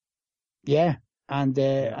 Yeah, and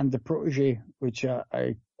The Protege, which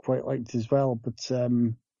I quite liked as well. But I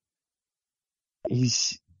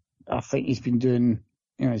think he's been doing,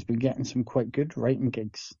 he's been getting some quite good writing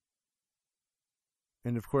gigs.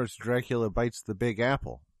 And of course, Dracula Bites the Big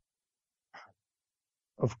Apple.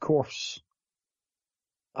 Of course.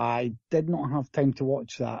 I did not have time to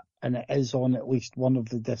watch that, and it is on at least one of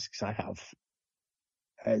the discs I have.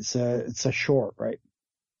 It's a short, right?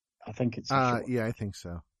 I think it's a short. Yeah, I think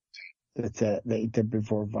so. That he did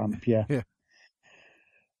before Vamp, yeah.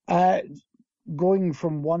 Yeah. Going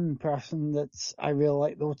from one person that I really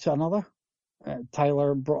like though to another,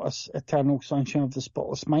 Tyler brought us Eternal Sunshine of the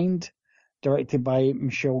Spotless Mind, directed by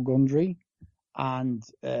Michel Gondry, and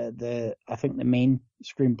I think the main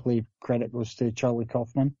screenplay credit goes to Charlie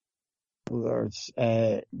Kaufman. There's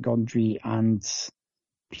Gondry and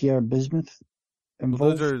Pierre Bismuth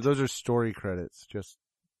involved. Those are story credits, just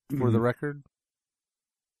for the record.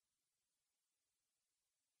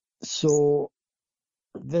 So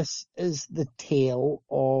this is the tale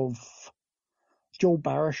of Joel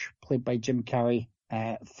Barish, played by Jim Carrey,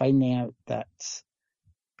 finding out that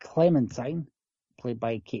Clementine, played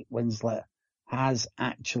by Kate Winslet, has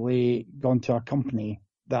actually gone to a company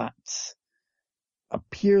that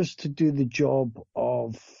appears to do the job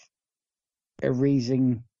of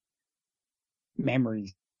erasing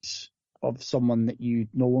memories of someone that you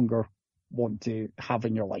no longer want to have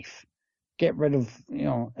in your life. Get rid of,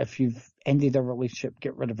 if you've ended a relationship,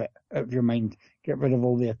 get rid of it out of your mind. Get rid of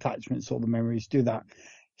all the attachments, all the memories. Do that.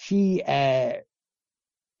 He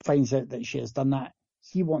finds out that she has done that.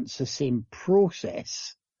 He wants the same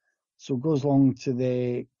process So goes along to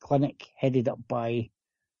the clinic headed up by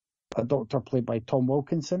a doctor played by Tom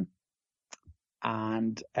Wilkinson.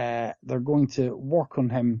 And they're going to work on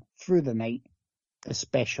him through the night,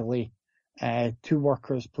 especially. Two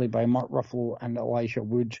workers played by Mark Ruffalo and Elijah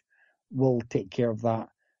Wood will take care of that.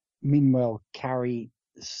 Meanwhile, Carrie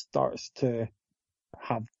starts to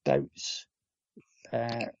have doubts,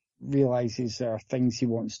 realizes there are things he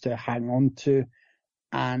wants to hang on to,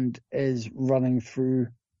 and is running through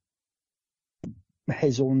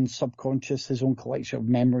his own subconscious, his own collection of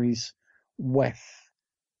memories with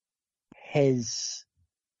his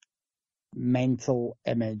mental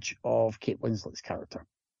image of Kate Winslet's character.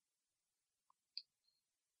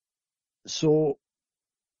 So,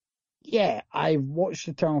 yeah, I've watched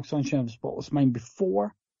Eternal Sunshine of the Spotless Mind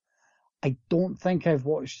before. I don't think I've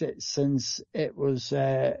watched it since it was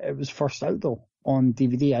first out though on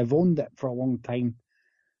DVD. I've owned it for a long time.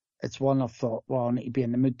 It's one I've thought, well, I need to be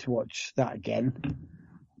in the mood to watch that again.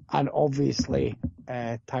 And obviously,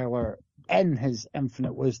 Tyler, in his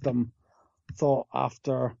infinite wisdom, thought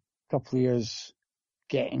after a couple of years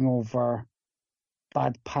getting over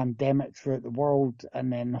bad pandemic throughout the world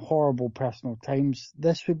and then horrible personal times,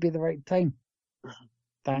 this would be the right time.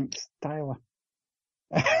 Thanks, Tyler.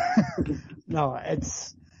 No,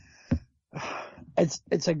 it's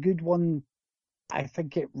a good one. I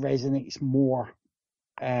think it resonates more,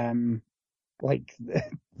 like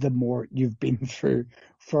the more you've been through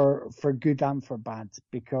for good and for bad,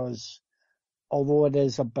 because although it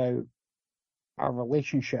is about our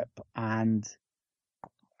relationship and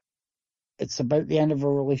it's about the end of a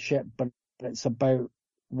relationship, but it's about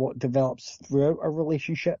what develops throughout a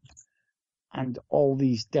relationship and all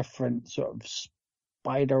these different sort of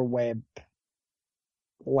spider web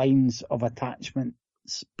lines of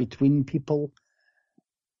attachments between people.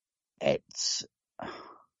 It's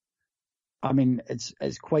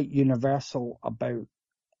quite universal about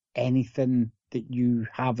anything that you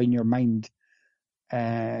have in your mind,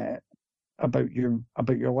 about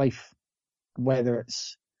your life, whether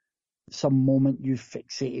it's some moment you've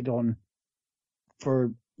fixated on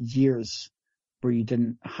for years where you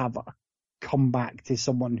didn't have a comeback to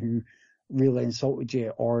someone who really insulted you,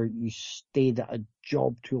 or you stayed at a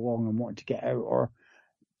job too long and wanted to get out, or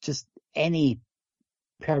just any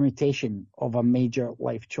permutation of a major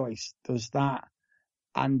life choice. There's that.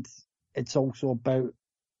 And it's also about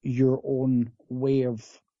your own way of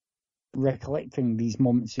recollecting these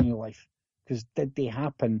moments in your life. Because did they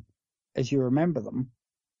happen as you remember them?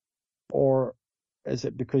 Or is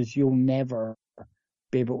it because you'll never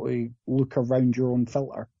be able to look around your own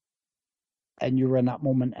filter and you're in that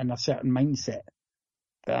moment in a certain mindset,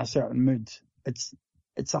 in a certain mood?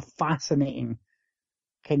 It's a fascinating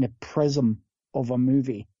kind of prism of a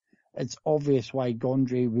movie. It's obvious why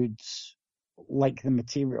Gondry would like the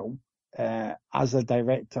material. As a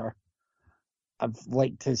director, I've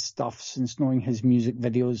liked his stuff since knowing his music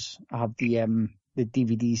videos. I have the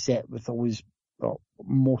DVD set with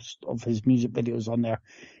most of his music videos on there.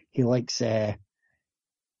 He likes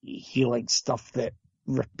stuff that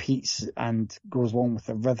repeats and goes along with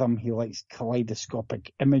the rhythm. He likes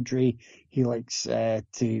kaleidoscopic imagery. He likes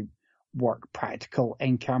to work practical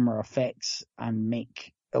in-camera effects and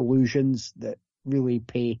make illusions that really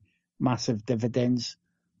pay massive dividends.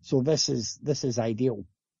 So this is ideal.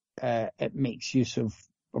 It makes use of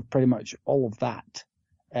pretty much all of that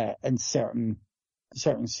in certain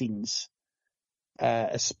scenes,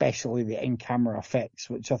 especially the in-camera effects,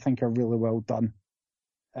 which I think are really well done.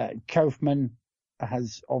 Kaufman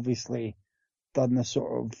has obviously done the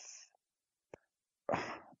sort of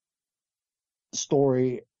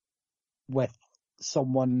story with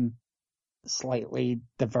someone slightly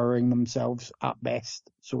devouring themselves at best,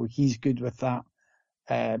 so he's good with that.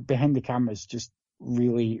 Behind the camera is just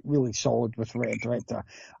really, really solid with writer director.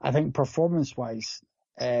 I think performance-wise,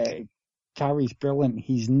 Carrie's brilliant.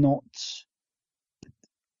 He's not...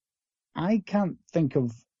 I can't think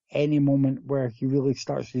of any moment where he really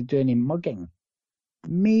starts to do any mugging.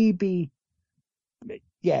 Maybe,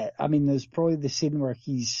 yeah, I mean, there's probably the scene where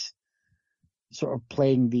he's sort of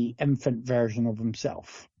playing the infant version of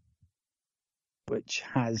himself, which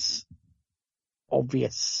has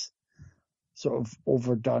obvious sort of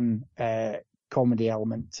overdone comedy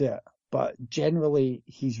element to it. But generally,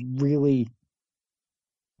 he's really,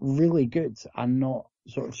 really good and not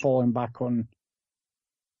sort of falling back on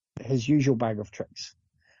his usual bag of tricks.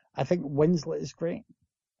 I think Winslet is great.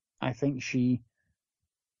 I think she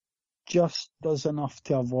just does enough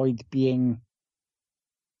to avoid being...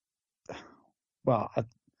 Well,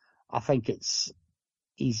 I think it's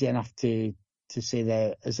easy enough to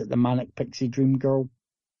say is it the Manic Pixie Dream Girl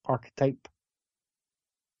archetype?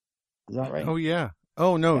 Is that right? Oh yeah.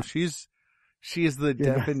 Oh no, Yeah. she is the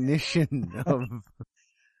Yeah. definition of.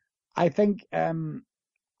 I think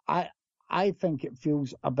I think it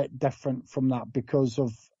feels a bit different from that because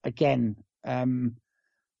of, again,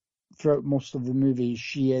 throughout most of the movie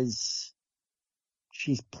she's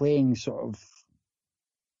playing sort of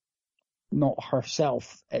not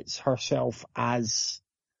herself, it's herself as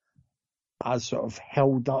sort of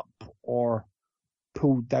held up or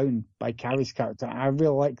pulled down by Carrie's character. I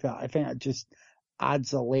really like that. I think it just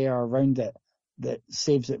adds a layer around it that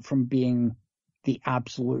saves it from being the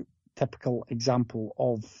absolute typical example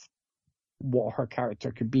of what her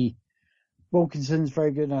character could be. Wilkinson's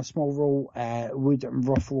very good in a small role. Wood and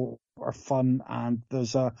Ruffalo are fun, and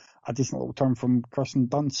there's a decent little turn from Kirsten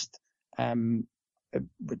Dunst,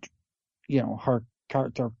 which, her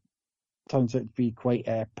character turns out to be quite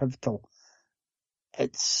pivotal.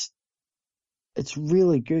 It's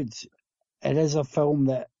really good. It is a film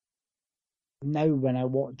that now when I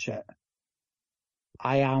watch it,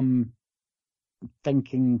 I am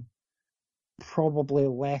thinking probably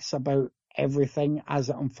less about everything as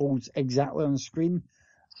it unfolds exactly on the screen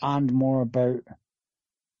and more about,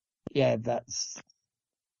 that's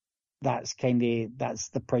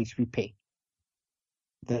the price we pay.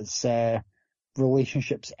 That's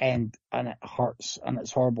relationships end and it hurts and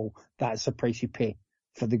it's horrible. That's the price you pay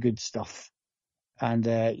for the good stuff. And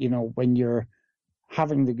when you're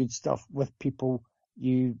having the good stuff with people,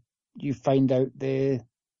 you find out the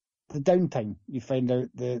downtime, you find out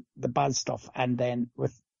the bad stuff, and then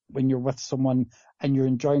when you're with someone and you're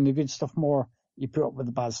enjoying the good stuff more, you put up with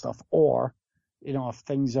the bad stuff. Or, if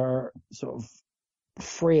things are sort of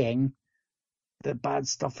fraying, the bad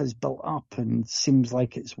stuff is built up and seems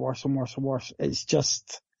like it's worse and worse and worse.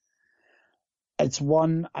 It's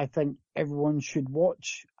one I think everyone should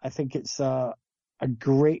watch. I think it's a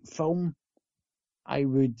great film. I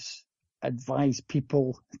would advise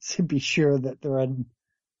people to be sure that they're in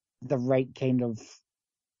the right kind of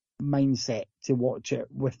mindset to watch it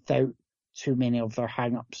without too many of their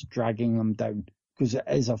hang-ups dragging them down, because it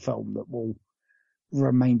is a film that will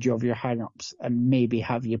remind you of your hang-ups and maybe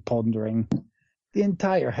have you pondering the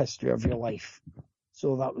entire history of your life.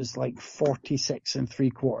 So that was like 46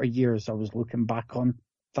 3/4 years I was looking back on.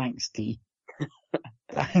 Thanks, T.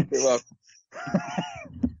 Thanks. You're welcome.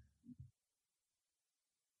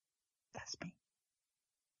 That's me.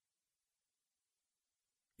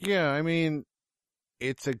 Yeah, I mean,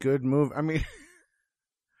 it's a good move. I mean,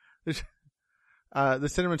 the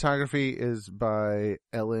cinematography is by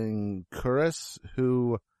Ellen Kuras,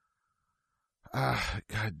 who,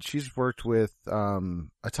 God, she's worked with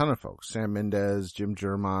a ton of folks: Sam Mendes, Jim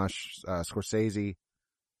Jarmusch, Scorsese,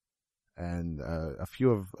 and a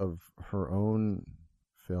few of her own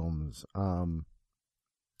films.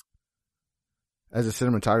 As a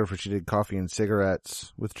cinematographer, she did Coffee and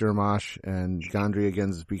Cigarettes with Jarmusch and Gondry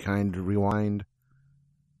Again's Be Kind, Rewind,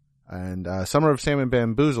 and Summer of Sam and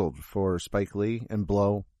Bamboozled for Spike Lee, and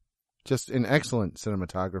Blow. Just an excellent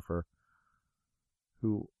cinematographer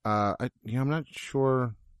who, I'm not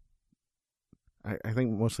sure. I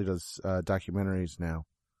think mostly does documentaries now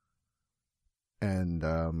and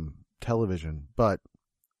television, but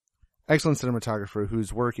excellent cinematographer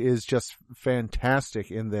whose work is just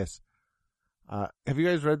fantastic in this. Have you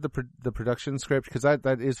guys read the production script? Because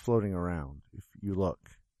that is floating around if you look.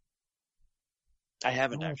 I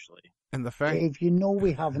haven't actually. And the fact, Dave,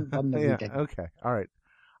 we haven't done the yeah, reading. okay, all right.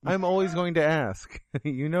 I'm always going to ask.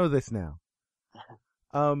 You know this now.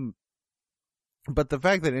 But the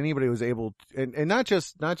fact that anybody was able to, and not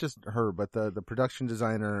just her, but the production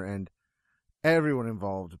designer and everyone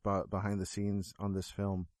involved behind the scenes on this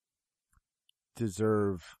film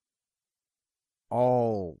deserve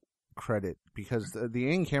all credit, because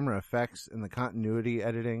the in-camera effects and the continuity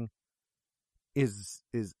editing is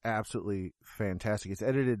absolutely fantastic. It's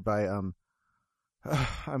edited by I'm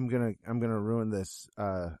gonna ruin this,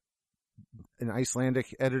 an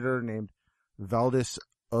Icelandic editor named Valdis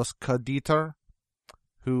Oskadítar,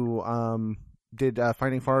 who did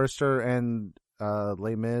Finding Forrester and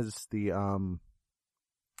Les Mis, the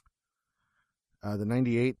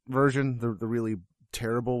 98 version, the really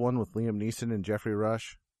terrible one with Liam Neeson and Jeffrey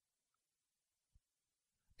Rush.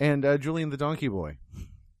 And Julian the Donkey Boy.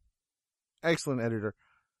 Excellent editor.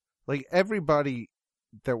 Like, everybody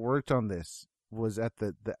that worked on this was at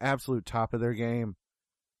the absolute top of their game.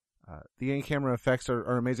 The in-camera effects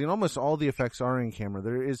are amazing. Almost all the effects are in-camera.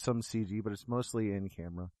 There is some CG, but it's mostly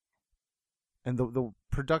in-camera. And the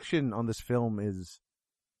production on this film is...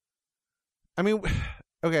 I mean,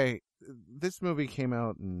 okay, this movie came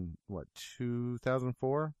out in,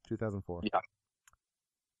 2004? 2004. Yeah.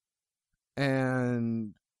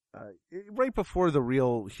 And right before the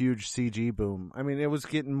real huge CG boom. I mean, it was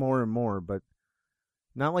getting more and more, but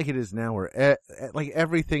not like it is now where like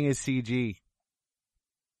everything is CG.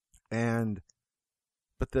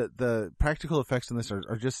 But the practical effects in this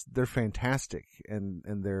are just, they're fantastic, and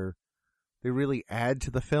they really add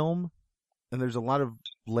to the film, and there's a lot of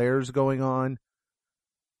layers going on.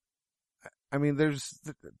 I mean, they've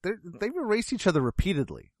erased each other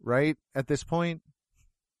repeatedly, right? At this point.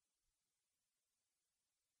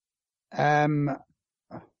 I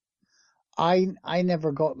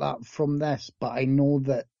never got that from this, but I know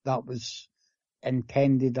that was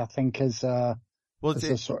intended, I think, as a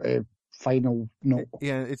sort of final note.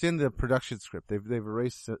 Yeah, it's in the production script. They've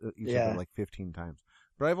erased each other like 15 times.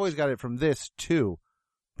 But I've always got it from this too,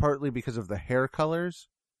 partly because of the hair colors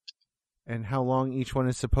and how long each one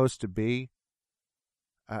is supposed to be.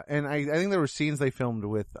 And I think there were scenes they filmed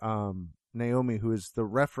with Naomi, who is the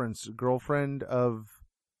reference girlfriend of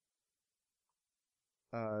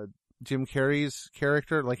Jim Carrey's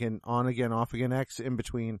character, like in On Again, Off Again X, in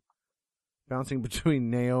between, bouncing between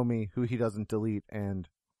Naomi, who he doesn't delete, and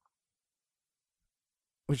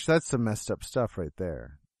which, that's some messed up stuff right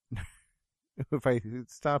there. If I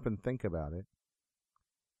stop and think about it.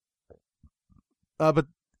 But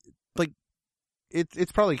like,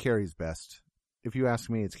 it's probably Carrey's best. If you ask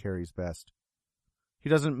me, it's Carrey's best. He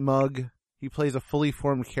doesn't mug. He plays a fully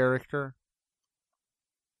formed character.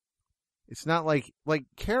 It's not like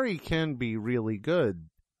Carrey can be really good,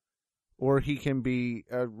 or he can be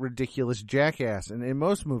a ridiculous jackass. And in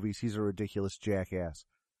most movies, he's a ridiculous jackass.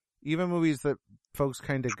 Even movies that folks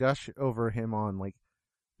kind of gush over him on, like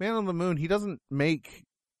Man on the Moon, he doesn't make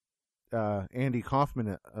Andy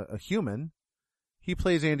Kaufman a human. He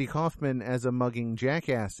plays Andy Kaufman as a mugging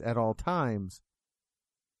jackass at all times.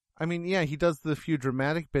 I mean, yeah, he does the few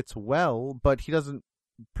dramatic bits well, but he doesn't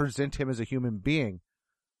present him as a human being.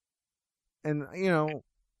 And, you know,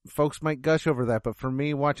 folks might gush over that, but for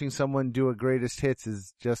me, watching someone do a greatest hits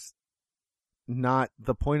is just not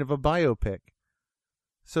the point of a biopic.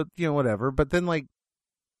 So, you know, whatever. But then, like,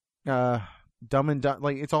 Dumb and Dumb,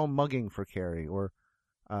 like, it's all mugging for Carrey, or,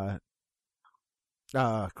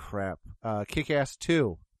 Kick-Ass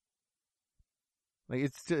 2. Like,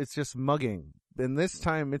 it's just mugging. And this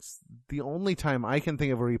time, it's the only time I can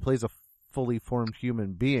think of where he plays a fully formed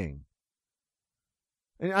human being.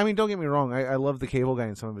 And, I mean, don't get me wrong, I love the Cable Guy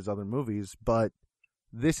in some of his other movies, but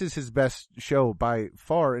this is his best show by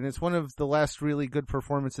far, and it's one of the last really good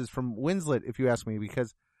performances from Winslet, if you ask me,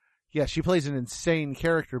 because, yeah, she plays an insane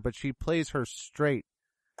character, but she plays her straight.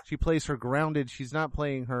 She plays her grounded. She's not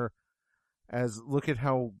playing her as, look at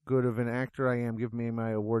how good of an actor I am, give me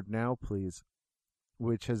my award now, please,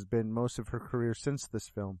 which has been most of her career since this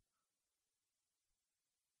film.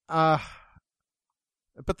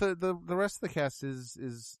 But the rest of the cast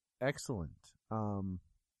is excellent.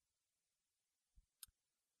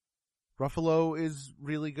 Ruffalo is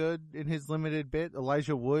really good in his limited bit.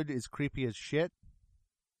 Elijah Wood is creepy as shit.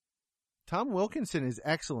 Tom Wilkinson is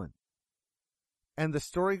excellent. And the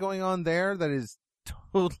story going on there that is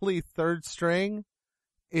totally third string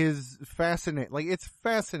is fascinating. Like, it's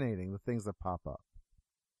fascinating, the things that pop up.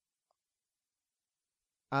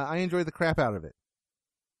 I enjoy the crap out of it.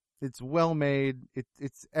 It's well made.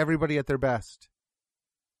 It's everybody at their best.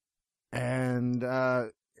 And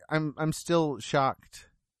I'm still shocked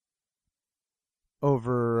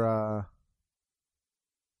over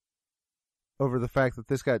the fact that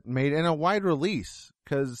this got made in a wide release,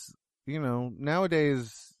 because, you know,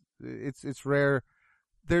 nowadays it's rare.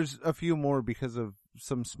 There's a few more because of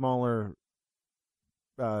some smaller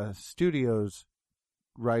studios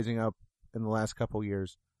rising up in the last couple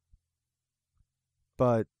years.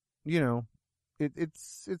 But, you know,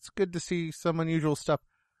 it's good to see some unusual stuff.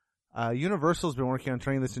 Universal's been working on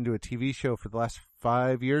turning this into a TV show for the last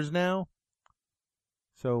 5 years now.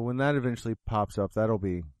 So when that eventually pops up, that'll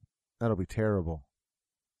be terrible.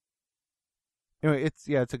 Anyway, it's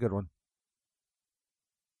a good one.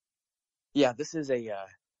 Yeah, this is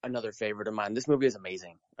another favorite of mine. This movie is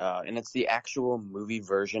amazing. And it's the actual movie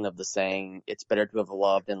version of the saying, it's better to have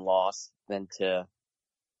loved and lost than to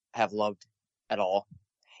have loved at all.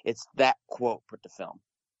 It's that quote put to film.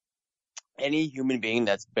 Any human being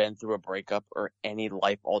that's been through a breakup or any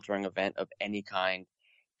life-altering event of any kind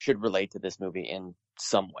should relate to this movie in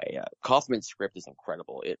some way. Kaufman's script is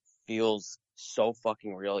incredible. It feels so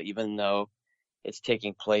fucking real, even though it's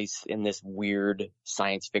taking place in this weird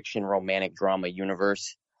science fiction romantic drama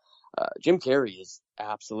universe. Jim Carrey is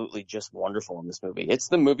absolutely just wonderful in this movie. It's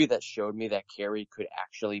the movie that showed me that Carrey could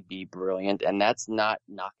actually be brilliant, and that's not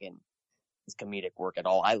knocking his comedic work at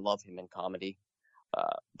all. I love him in comedy.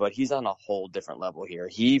 But he's on a whole different level here.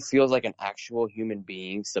 He feels like an actual human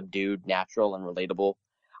being, subdued, natural, and relatable.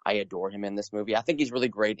 I adore him in this movie. I think he's really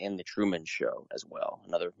great in The Truman Show as well,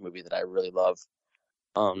 another movie that I really love.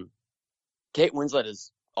 Kate Winslet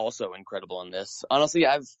is also incredible in this. Honestly,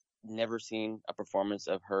 I've never seen a performance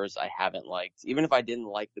of hers I haven't liked. Even if I didn't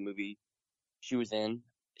like the movie she was in,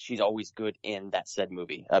 she's always good in that said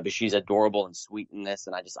movie. But she's adorable and sweet in this,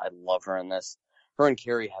 and I love her in this. Her and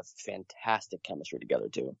Carrie have fantastic chemistry together,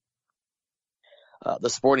 too. The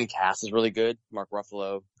supporting cast is really good. Mark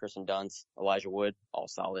Ruffalo, Kirsten Dunst, Elijah Wood, all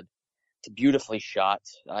solid. It's beautifully shot.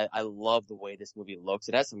 I love the way this movie looks.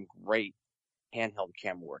 It has some great handheld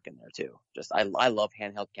camera work in there, too. I love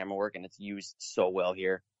handheld camera work, and it's used so well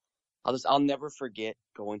here. I'll never forget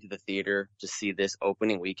going to the theater to see this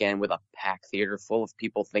opening weekend with a packed theater full of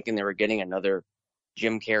people thinking they were getting another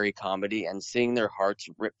Jim Carrey comedy, and seeing their hearts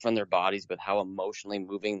ripped from their bodies with how emotionally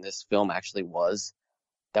moving this film actually was.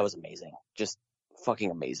 That was amazing. Just fucking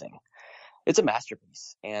amazing. It's a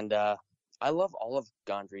masterpiece, and I love all of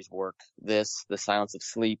Gondry's work. The Silence of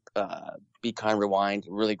Sleep, Be Kind, Rewind,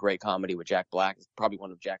 really great comedy with Jack Black. It's probably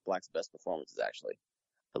one of Jack Black's best performances, actually.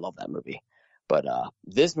 I love that movie. But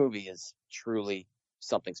this movie is truly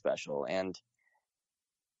something special, and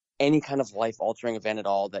any kind of life-altering event at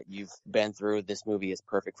all that you've been through, this movie is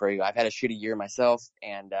perfect for you. I've had a shitty year myself,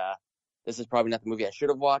 and this is probably not the movie I should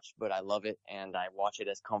have watched, but I love it, and I watch it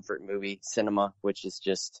as comfort movie cinema, which is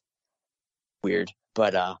just weird.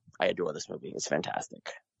 But I adore this movie. It's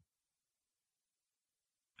fantastic.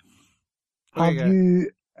 Have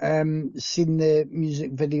you seen the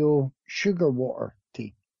music video Sugar Water,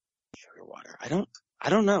 T? Sugar Water? I don't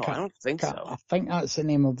know. I don't think so. I think that's the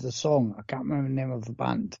name of the song. I can't remember the name of the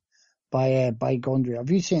band by Gondry.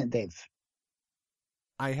 Have you seen it, Dave?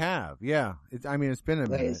 I have, yeah. It's been a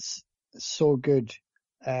minute. It's so good.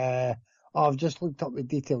 I've just looked up the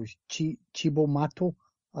details. Chibo Mato,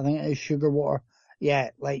 I think it is, Sugar Water. Yeah,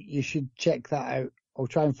 like, you should check that out. I'll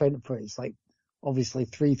try and find it for you. It's like, obviously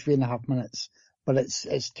 3.5 minutes, but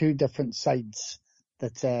it's two different sides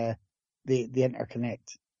that they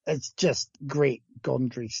interconnect. It's just great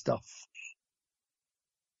Gondry stuff.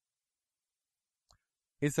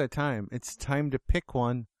 It's that time. It's time to pick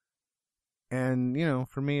one. And,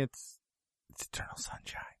 for me, it's Eternal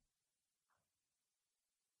Sunshine.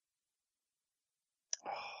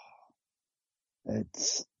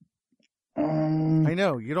 It's... I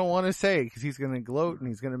know, you don't want to say because he's going to gloat and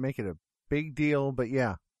he's going to make it a big deal, but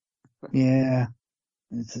yeah. Yeah,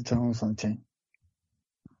 it's Eternal Sunshine.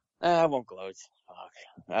 I won't gloat. Fuck.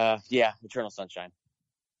 Yeah, Eternal Sunshine.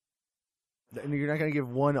 And you're not going to give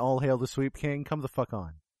one All Hail the Sweep King? Come the fuck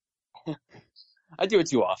on. I do it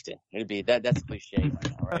too often. It'd be that's cliche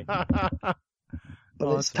right now, right? But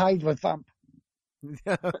awesome. It's tied with Vamp.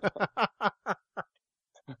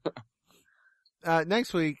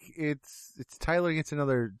 Next week, it's Tyler gets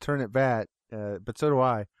another turn at bat, but so do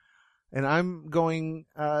I. And I'm going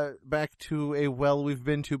back to a well we've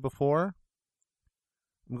been to before.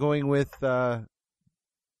 I'm going with a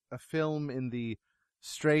film in the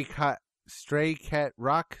Stray Cat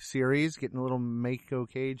Rock series, getting a little Mako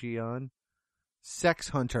Keiji on. Sex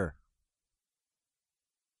Hunter.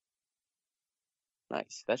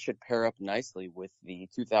 Nice. That should pair up nicely with the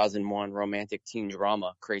 2001 romantic teen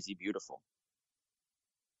drama, Crazy Beautiful.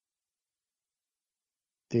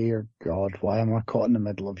 Dear God, why am I caught in the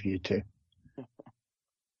middle of you two?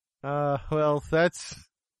 Well, that's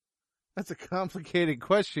a complicated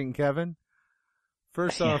question, Kevin.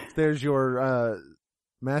 First off, there's your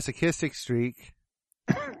masochistic streak,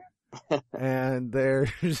 and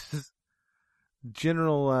there's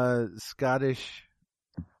general Scottish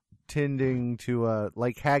tending to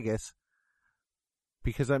like haggis,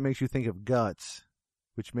 because that makes you think of guts,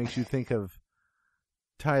 which makes you think of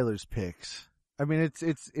Tyler's picks. I mean,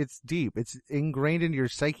 it's deep. It's ingrained into your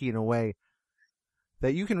psyche in a way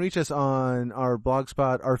that you can reach us on our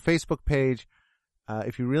Blogspot, our Facebook page.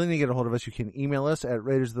 If you really need to get a hold of us, you can email us at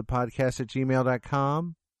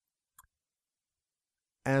raidersofthepodcast@gmail.com.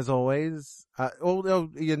 As always,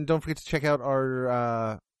 and don't forget to check out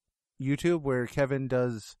our YouTube, where Kevin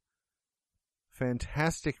does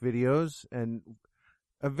fantastic videos, and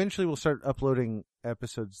eventually we'll start uploading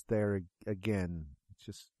episodes there again. It's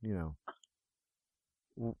just,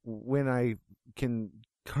 when I can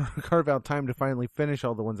carve out time to finally finish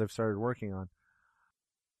all the ones I've started working on.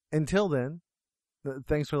 Until then,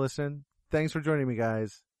 thanks for listening. Thanks for joining me,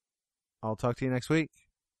 guys. I'll talk to you next week.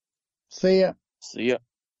 See ya. See ya.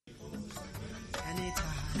 Anytime.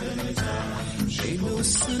 Ain't no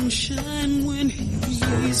sunshine when he's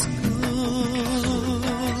gone.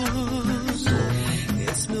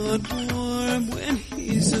 It's not warm when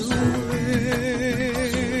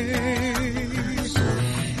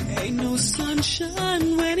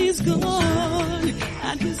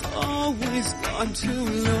gone too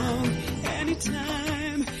long.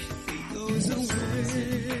 Anytime he goes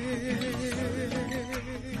away.